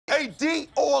GMAT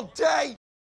all day.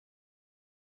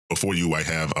 Before you, I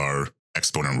have our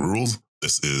exponent rules.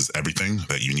 This is everything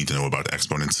that you need to know about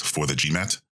exponents for the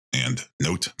GMAT. And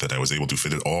note that I was able to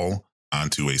fit it all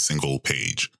onto a single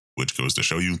page, which goes to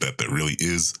show you that there really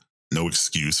is no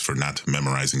excuse for not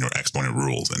memorizing your exponent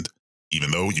rules. And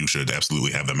even though you should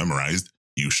absolutely have them memorized,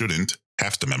 you shouldn't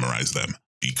have to memorize them,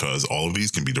 because all of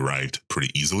these can be derived pretty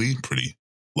easily, pretty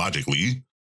logically.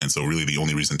 And so really the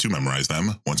only reason to memorize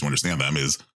them, once you understand them,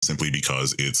 is simply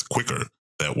because it's quicker.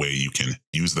 That way you can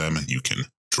use them, you can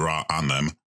draw on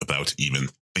them without even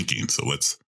thinking. So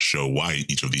let's show why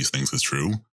each of these things is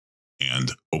true.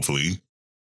 And hopefully,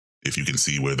 if you can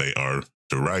see where they are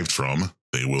derived from,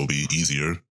 they will be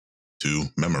easier to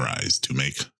memorize, to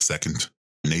make second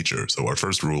nature. So our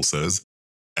first rule says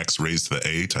x raised to the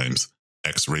a times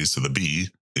x raised to the b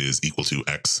is equal to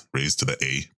x raised to the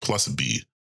a plus b.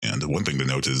 And one thing to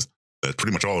note is that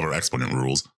pretty much all of our exponent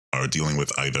rules are dealing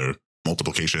with either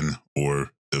multiplication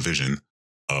or division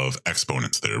of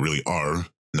exponents. There really are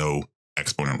no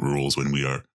exponent rules when we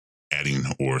are adding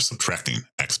or subtracting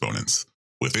exponents.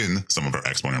 Within some of our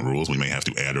exponent rules, we may have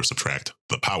to add or subtract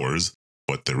the powers,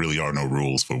 but there really are no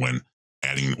rules for when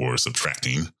adding or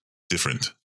subtracting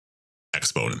different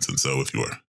exponents. And so if you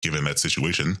are given that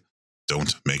situation,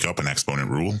 don't make up an exponent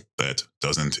rule that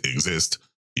doesn't exist.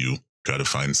 You got to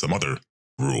find some other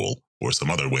rule or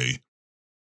some other way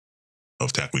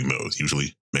of tackling those.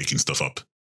 Usually making stuff up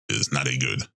is not a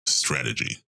good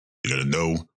strategy. You got to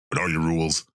know what are your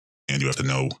rules, and you have to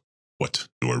know what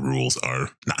your rules are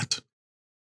not.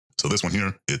 So this one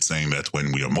here, it's saying that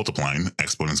when we are multiplying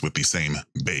exponents with the same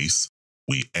base,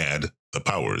 we add the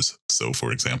powers. So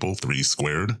for example, 3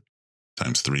 squared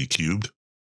times 3 cubed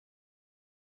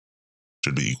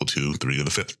should be equal to 3 to the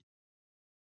 5th.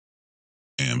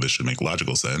 And this should make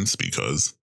logical sense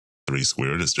because 3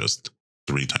 squared is just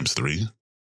 3 times 3.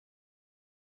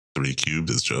 3 cubed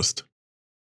is just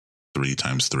 3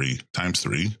 times 3 times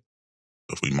 3. So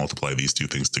if we multiply these two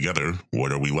things together,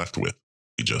 what are we left with?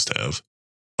 We just have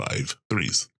 5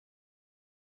 3s.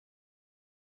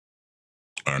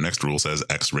 Our next rule says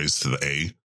x raised to the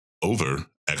a over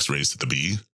x raised to the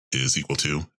b is equal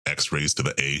to x raised to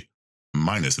the a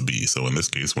minus b. So in this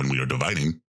case, when we are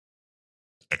dividing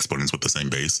exponents with the same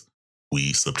base,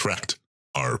 we subtract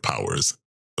our powers.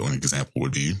 So an example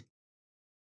would be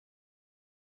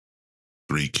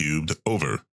 3 cubed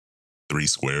over 3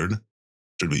 squared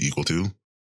should be equal to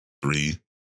 3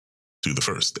 to the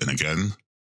first. And again,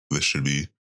 this should be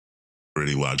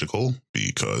pretty logical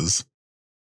because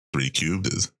 3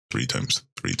 cubed is 3 times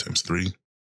 3 times 3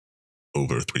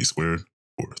 over 3 squared,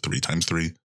 or 3 times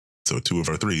 3. So 2 of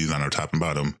our 3's on our top and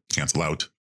bottom cancel out,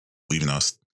 leaving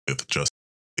us with just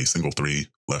a single 3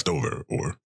 left over,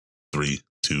 or 3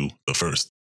 to the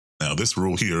first. Now this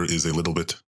rule here is a little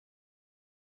bit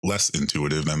less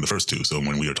intuitive than the first two. So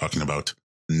when we are talking about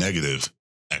negative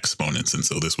exponents, and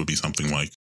so this would be something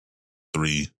like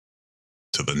 3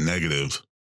 to the negative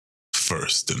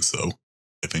first. And so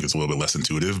I think it's a little bit less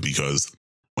intuitive because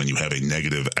when you have a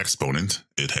negative exponent,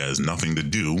 it has nothing to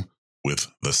do with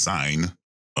the sign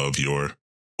of your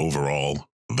overall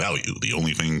value. The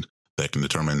only thing that can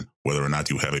determine whether or not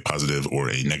you have a positive or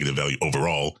a negative value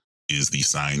overall is the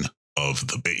sign of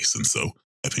the base. And so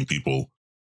I think people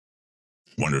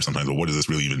wonder sometimes, well, what does this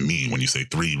really even mean when you say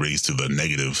 3 raised to the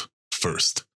negative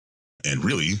first? And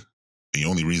really, the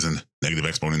only reason negative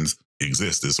exponents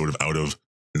exist is sort of out of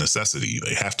necessity.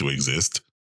 They have to exist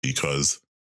because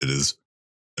it is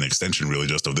an extension really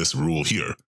just of this rule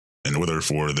here. In order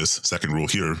for this second rule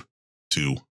here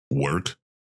to work,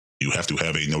 you have to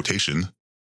have a notation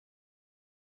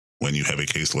when you have a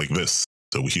case like this.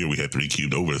 So here we had 3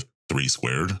 cubed over 3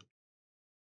 squared.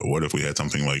 But what if we had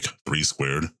something like 3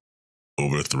 squared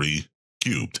over 3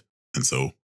 cubed? And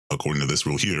so according to this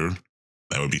rule here,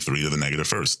 that would be 3 to the negative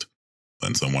first.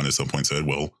 Then someone at some point said,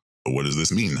 well, but what does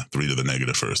this mean, 3 to the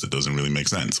negative first? It doesn't really make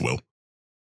sense. Well,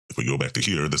 if we go back to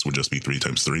here, this would just be 3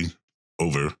 times 3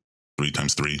 over 3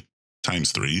 times 3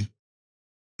 times 3. And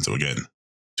so again,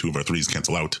 2 of our 3's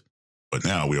cancel out, but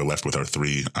now we are left with our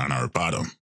 3 on our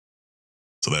bottom.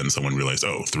 So then someone realized,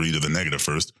 oh, 3 to the negative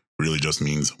first really just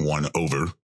means 1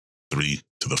 over 3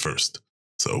 to the first.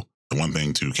 So the one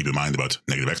thing to keep in mind about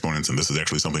negative exponents, and this is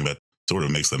actually something that sort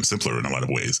of makes them simpler in a lot of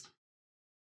ways.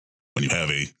 When you have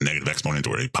a negative exponent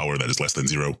or a power that is less than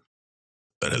 0,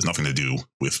 that has nothing to do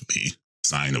with the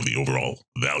sign of the overall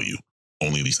value.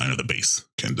 Only the sign of the base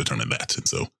can determine that. And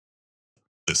so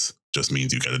this just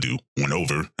means you got to do 1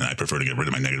 over, and I prefer to get rid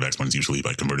of my negative exponents usually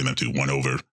by converting them to 1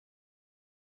 over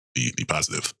the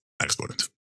positive exponent.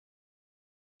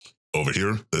 Over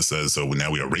here, this says, so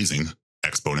now we are raising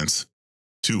exponents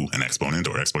to an exponent,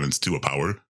 or exponents to a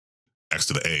power, x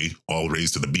to the a all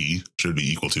raised to the b should be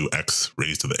equal to x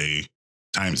raised to the a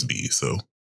times b. So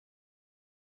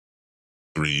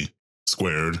 3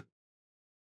 squared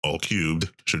all cubed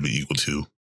should be equal to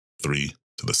 3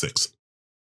 to the 6th.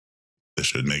 This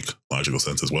should make logical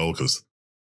sense as well, because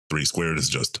 3 squared is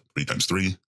just 3 times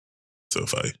 3. So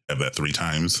if I have that 3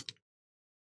 times,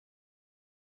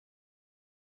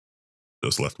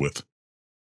 just left with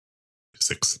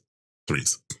 6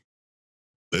 3s.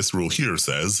 This rule here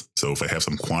says, so if I have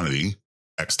some quantity,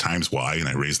 x times y, and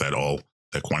I raise that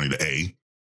quantity to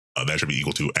a, that should be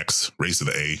equal to x raised to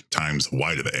the a times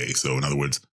y to the a. So in other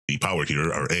words, the power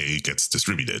here, our a, gets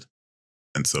distributed.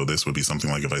 And so this would be something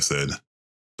like if I said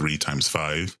 3 times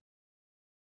 5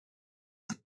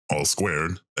 all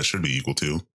squared, that should be equal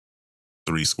to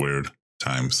 3 squared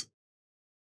times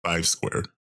 5 squared.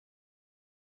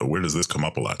 But where does this come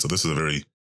up a lot? So this is a very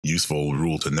useful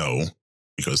rule to know,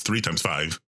 because 3 times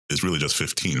 5 is really just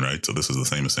 15, right? So this is the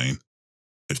same as saying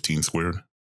 15 squared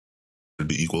should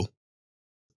be equal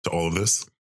to all of this.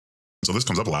 So this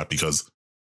comes up a lot because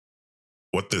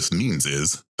what this means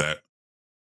is that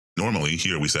normally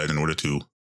here we said in order to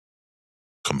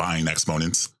combine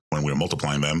exponents when we're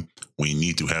multiplying them, we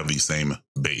need to have the same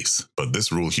base. But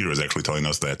this rule here is actually telling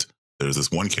us that there's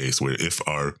this one case where if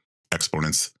our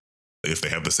exponents, if they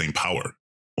have the same power,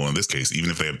 well, in this case,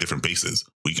 even if they have different bases,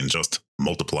 we can just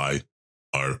multiply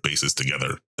our bases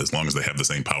together as long as they have the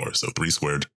same power. So 3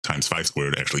 squared times 5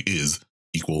 squared actually is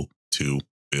equal to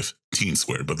 15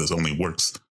 squared, but this only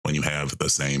works when you have the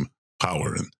same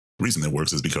power. And the reason it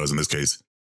works is because in this case,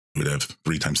 we would have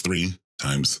 3 times 3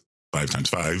 times 5 times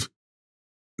 5.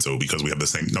 So because we have the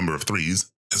same number of 3s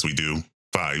as we do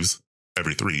 5s,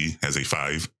 every 3 has a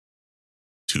 5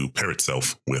 to pair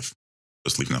itself with,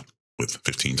 just leaving up with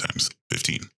 15 times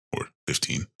 15, or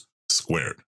 15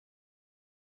 squared.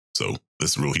 So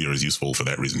this rule here is useful for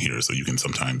that reason here. So you can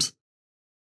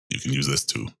use this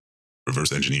to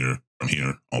reverse engineer from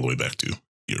here all the way back to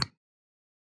here.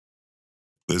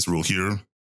 This rule here,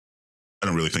 I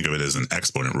don't really think of it as an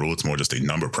exponent rule. It's more just a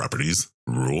number properties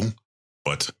rule,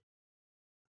 but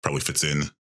probably fits in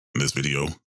this video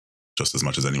just as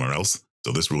much as anywhere else.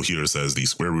 So this rule here says the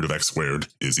square root of x squared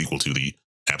is equal to the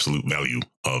absolute value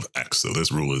of x. So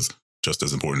this rule is just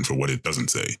as important for what it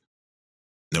doesn't say.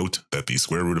 Note that the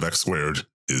square root of x squared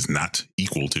is not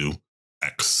equal to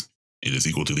x. It is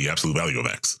equal to the absolute value of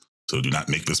x. So do not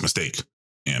make this mistake.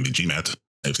 And the GMAT,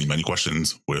 I've seen many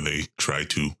questions where they try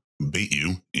to bait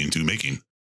you into making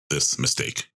this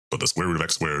mistake. But the square root of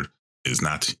x squared is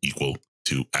not equal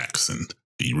to x. And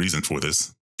the reason for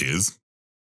this is,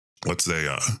 let's say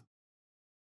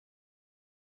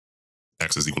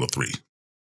x is equal to 3.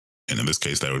 And in this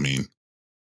case, that would mean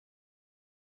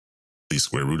the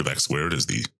square root of x squared is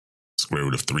the square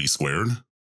root of 3 squared,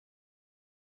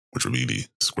 which would be the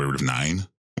square root of 9,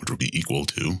 which would be equal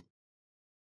to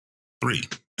 3.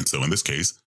 And so in this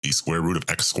case, the square root of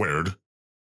x squared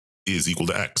is equal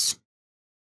to x,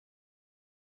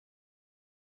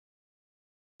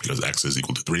 because x is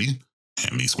equal to 3,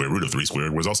 and the square root of 3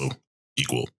 squared was also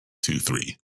equal to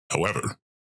 3. However,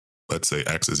 let's say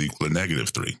x is equal to negative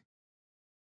 3.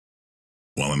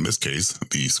 Well, in this case,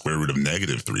 the square root of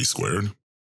negative 3 squared,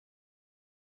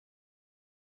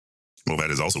 well,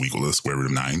 that is also equal to the square root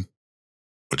of 9,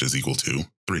 which is equal to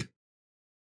 3.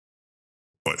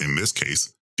 But in this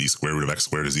case, the square root of x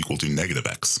squared is equal to negative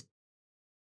x.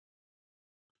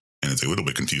 And it's a little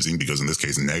bit confusing because in this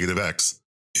case, negative x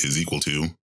is equal to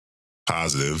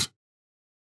positive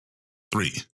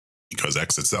 3, because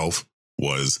x itself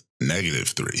was negative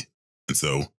 3. And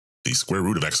so the square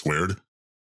root of x squared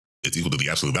is equal to the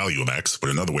absolute value of x,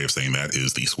 but another way of saying that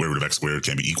is the square root of x squared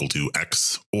can be equal to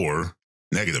x or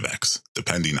negative x,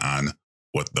 depending on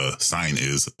what the sign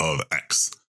is of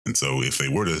x. And so if they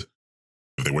were to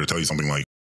tell you something like,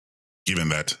 given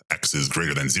that x is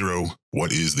greater than 0,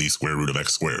 what is the square root of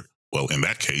x squared? Well, in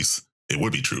that case, it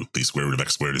would be true. The square root of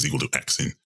x squared is equal to x,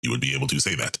 and you would be able to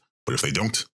say that. But if they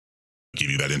don't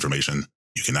give you that information,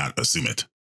 you cannot assume it.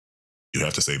 You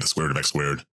have to say the square root of x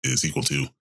squared is equal to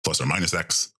plus or minus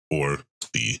x, or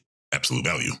the absolute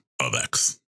value of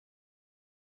x.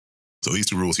 So these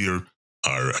two rules here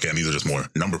are, again, these are just more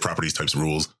number properties types of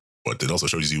rules, but it also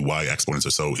shows you why exponents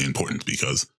are so important,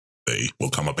 because they will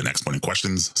come up in exponent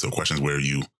questions. So questions where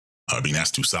you are being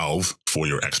asked to solve for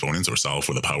your exponents or solve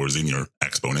for the powers in your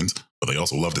exponents, but they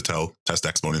also love to test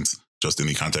exponents just in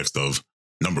the context of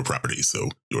number properties. So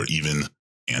your even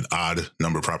and odd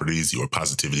number properties, your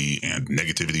positivity and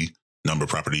negativity number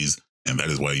properties, and that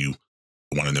is why you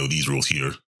want to know these rules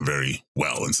here very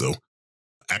well. And so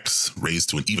x raised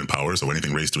to an even power, so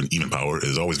anything raised to an even power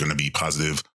is always going to be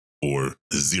positive or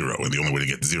 0. And the only way to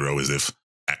get 0 is if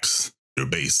x, your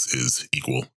base, is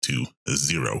equal to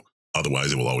 0.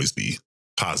 Otherwise, it will always be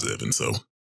positive. And so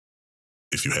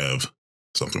if you have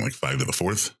something like 5 to the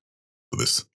 4th, so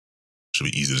this should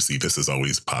be easy to see. This is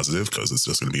always positive because it's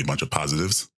just going to be a bunch of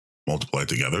positives multiplied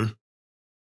together.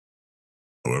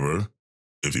 However,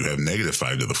 if you have negative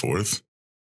 5 to the 4th,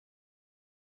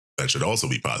 that should also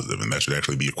be positive, and that should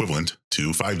actually be equivalent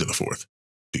to 5 to the 4th.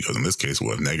 Because in this case,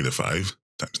 we'll have negative 5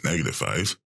 times negative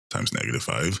 5 times negative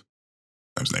 5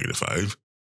 times negative 5.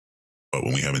 But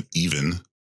when we have an even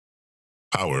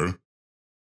power,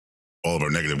 all of our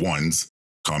negative ones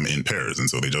come in pairs, and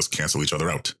so they just cancel each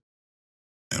other out.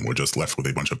 And we're just left with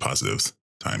a bunch of positives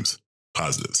times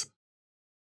positives.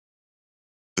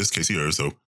 This case here,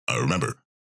 so remember,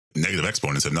 negative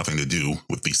exponents have nothing to do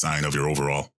with the sign of your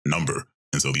overall number.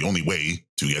 And so the only way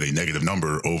to get a negative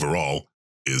number overall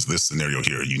is this scenario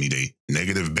here. You need a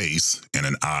negative base and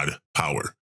an odd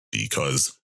power,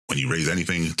 because when you raise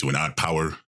anything to an odd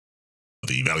power,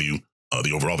 the value,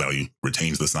 the overall value,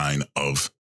 retains the sign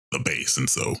of the base. And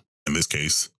so in this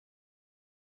case,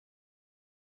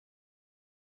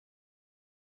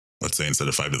 let's say instead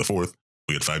of 5 to the 4th,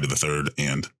 we get 5 to the 3rd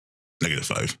and negative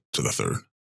 5 to the 3rd.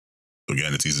 So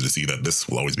again, it's easy to see that this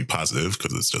will always be positive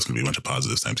because it's just going to be a bunch of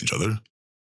positives times each other.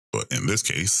 But in this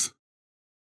case,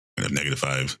 we have negative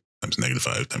 5 times negative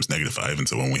 5 times negative 5. And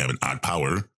so when we have an odd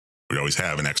power, we always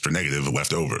have an extra negative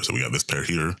left over. So we got this pair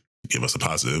here, give us a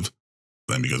positive.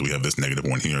 Then because we have this negative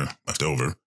one here left over,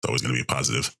 it's always going to be a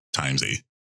positive times a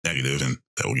negative, and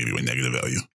that will give you a negative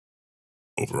value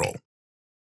overall.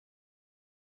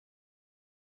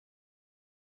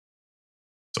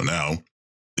 So now,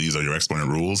 these are your exponent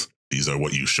rules. These are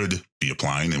what you should be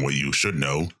applying and what you should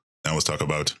know. Now let's talk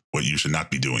about what you should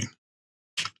not be doing.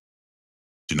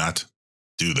 Do not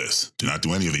do this. Do not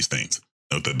do any of these things.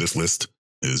 Note that this list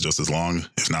is just as long,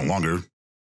 if not longer,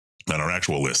 than our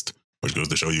actual list, which goes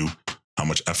to show you how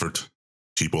much effort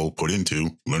people put into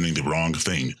learning the wrong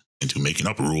thing, into making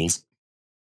up rules,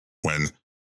 when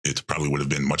it probably would have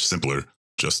been much simpler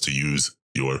just to use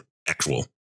your actual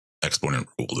exponent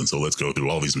rules. And so let's go through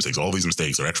all these mistakes. All these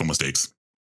mistakes are actual mistakes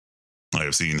I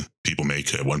have seen people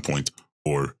make at one point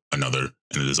or another,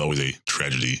 and it is always a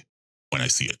tragedy when I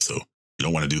see it. So you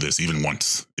don't want to do this. Even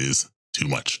once is too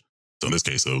much. So in this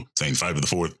case, so saying 5 to the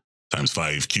 4th times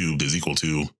 5 cubed is equal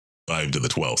to 5 to the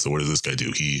 12th. So what does this guy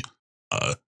do? He,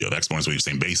 you have exponents with the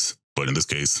same base, but in this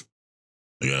case,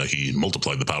 he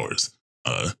multiplied the powers.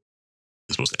 You're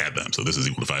supposed to add them. So this is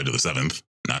equal to 5 to the 7th,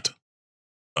 not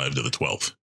 5 to the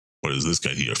 12th. What is this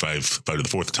guy here? 5 to the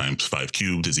 4th times 5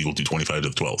 cubed is equal to 25 to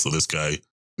the 12th. So this guy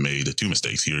made two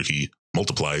mistakes here. He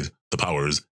multiplied the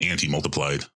powers and he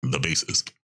multiplied the bases.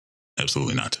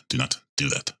 Absolutely not. Do not do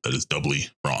that. That is doubly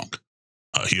wrong.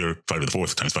 Here, 5 to the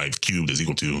 4th times 5 cubed is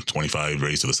equal to 25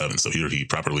 raised to the 7th. So here he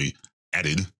properly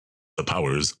added the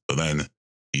powers, but then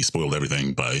he spoiled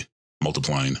everything by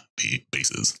multiplying the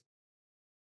bases.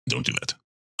 Don't do that.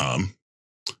 5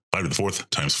 to the 4th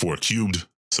times 4 cubed.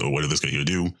 So what did this guy here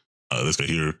do? This guy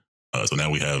here, so now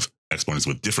we have exponents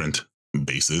with different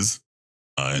bases.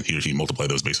 And here he multiplied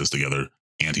those bases together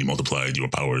and he multiplied your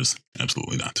powers.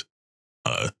 Absolutely not.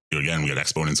 Here again, we got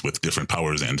exponents with different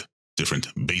powers and different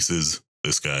bases.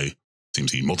 This guy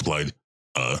seems he multiplied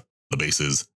the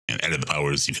bases and added the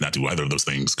powers. You cannot do either of those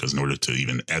things because in order to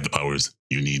even add the powers,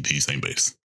 you need the same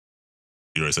base.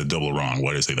 Here I said double wrong.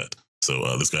 Why did I say that?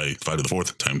 So this guy, 5 to the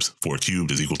 4th times 4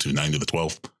 cubed is equal to 9 to the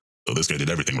 12th. So this guy did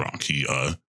everything wrong.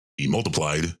 He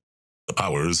multiplied the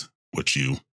powers, which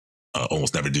you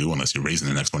almost never do unless you're raising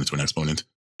an exponent to an exponent,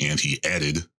 and he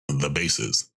added the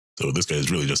bases. So this guy is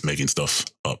really just making stuff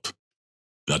up.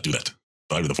 Do not do that.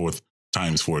 5 to the 4th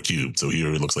times 4 cubed. So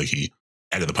here it looks like he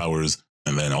added the powers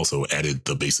and then also added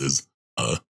the bases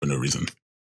for no reason.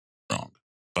 Wrong.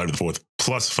 5 to the 4th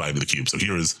plus 5 to the cube. So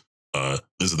here is,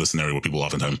 this is the scenario where people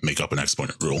oftentimes make up an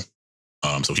exponent rule.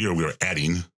 So here we are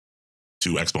adding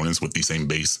two exponents with the same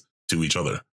base to each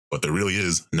other. But there really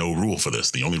is no rule for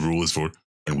this. The only rule is for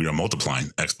when we are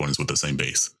multiplying exponents with the same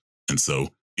base. And so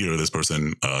here this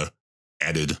person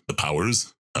added the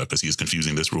powers because he is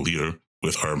confusing this rule here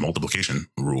with our multiplication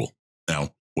rule.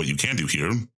 Now, what you can do here,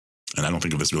 and I don't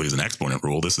think of this really as an exponent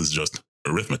rule, this is just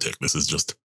arithmetic. This is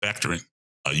just factoring.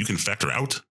 You can factor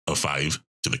out a 5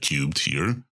 to the cubed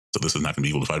here. So this is not going to be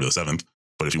equal to 5 to the 7th.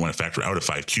 But if you want to factor out a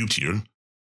 5 cubed here,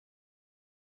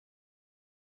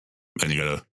 then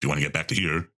if you want to get back to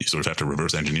here, you sort of have to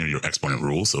reverse engineer your exponent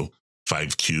rule. So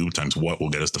 5 cubed times what will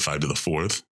get us to 5 to the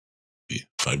 4th?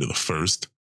 5 to the 1st,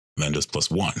 and then just plus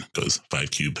 1, because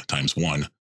 5 cubed times 1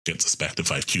 gets us back to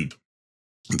 5 cubed.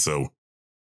 And so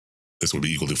this would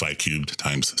be equal to 5 cubed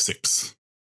times 6.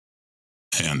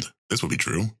 And this would be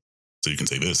true. So you can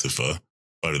say this, if 5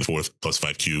 to the 4th plus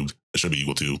 5 cubed, it should be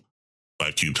equal to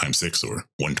 5 cubed times 6, or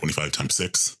 125 times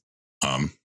 6. That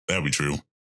would be true.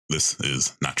 This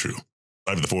is not true.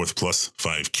 5 to the 4th plus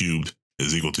 5 cubed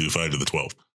is equal to 5 to the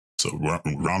 12th. So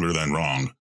wronger than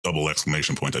wrong. Double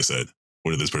exclamation point, I said.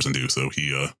 What did this person do? So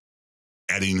he,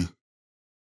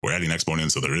 we're adding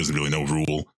exponents, so there is really no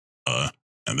rule.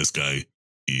 And this guy,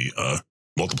 he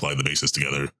multiplied the bases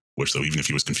together, which, so even if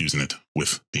he was confusing it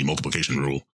with the multiplication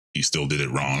rule, he still did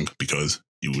it wrong, because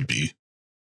you would be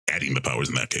adding the powers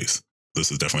in that case.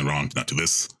 This is definitely wrong. Do not do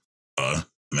this. And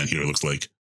then here it looks like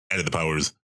added the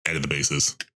powers, added the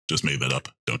bases, just made that up.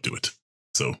 Don't do it.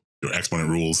 So your exponent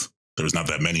rules, there's not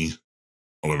that many.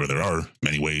 However, there are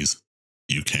many ways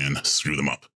you can screw them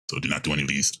up. So do not do any of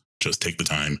these. Just take the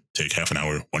time, take half an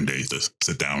hour, one day to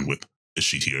sit down with this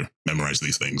sheet here, memorize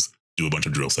these things, do a bunch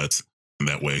of drill sets, and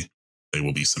that way they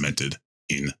will be cemented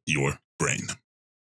in your brain.